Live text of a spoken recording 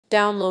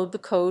Download the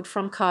code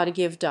from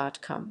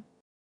codigive.com.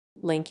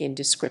 Link in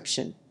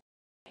description.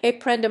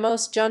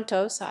 Aprendamos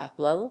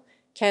juntos,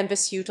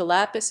 Canvas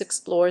utilapis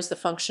explores the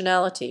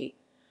functionality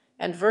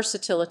and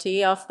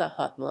versatility of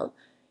the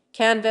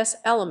Canvas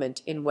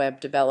element in web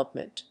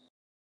development.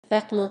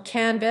 The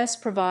Canvas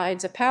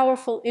provides a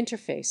powerful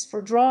interface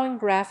for drawing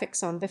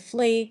graphics on the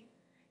fly,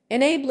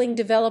 enabling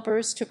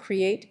developers to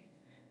create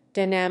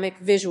dynamic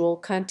visual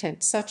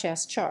content such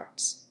as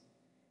charts,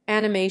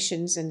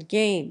 animations, and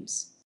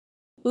games.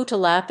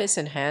 Utilapis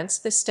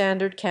enhanced the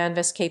standard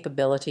Canvas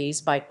capabilities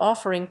by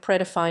offering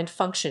predefined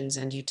functions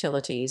and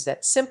utilities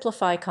that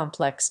simplify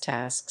complex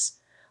tasks,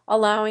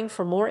 allowing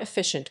for more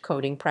efficient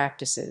coding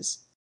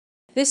practices.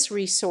 This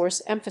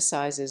resource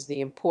emphasizes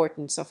the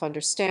importance of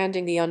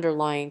understanding the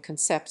underlying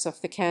concepts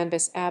of the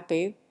Canvas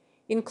API,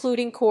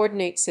 including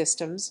coordinate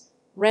systems,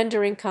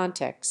 rendering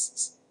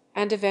contexts,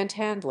 and event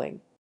handling.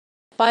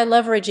 By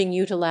leveraging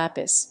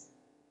Utilapis,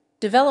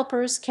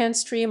 developers can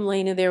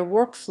streamline their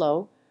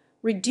workflow,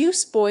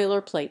 reduce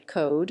boilerplate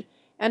code,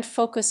 and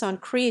focus on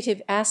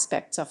creative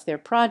aspects of their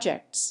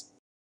projects.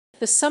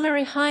 The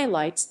summary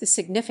highlights the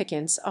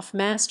significance of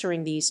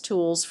mastering these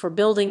tools for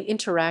building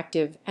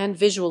interactive and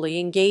visually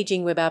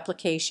engaging web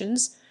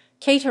applications,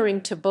 catering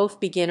to both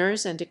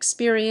beginners and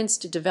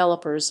experienced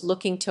developers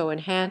looking to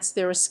enhance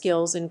their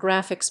skills in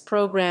graphics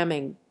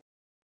programming.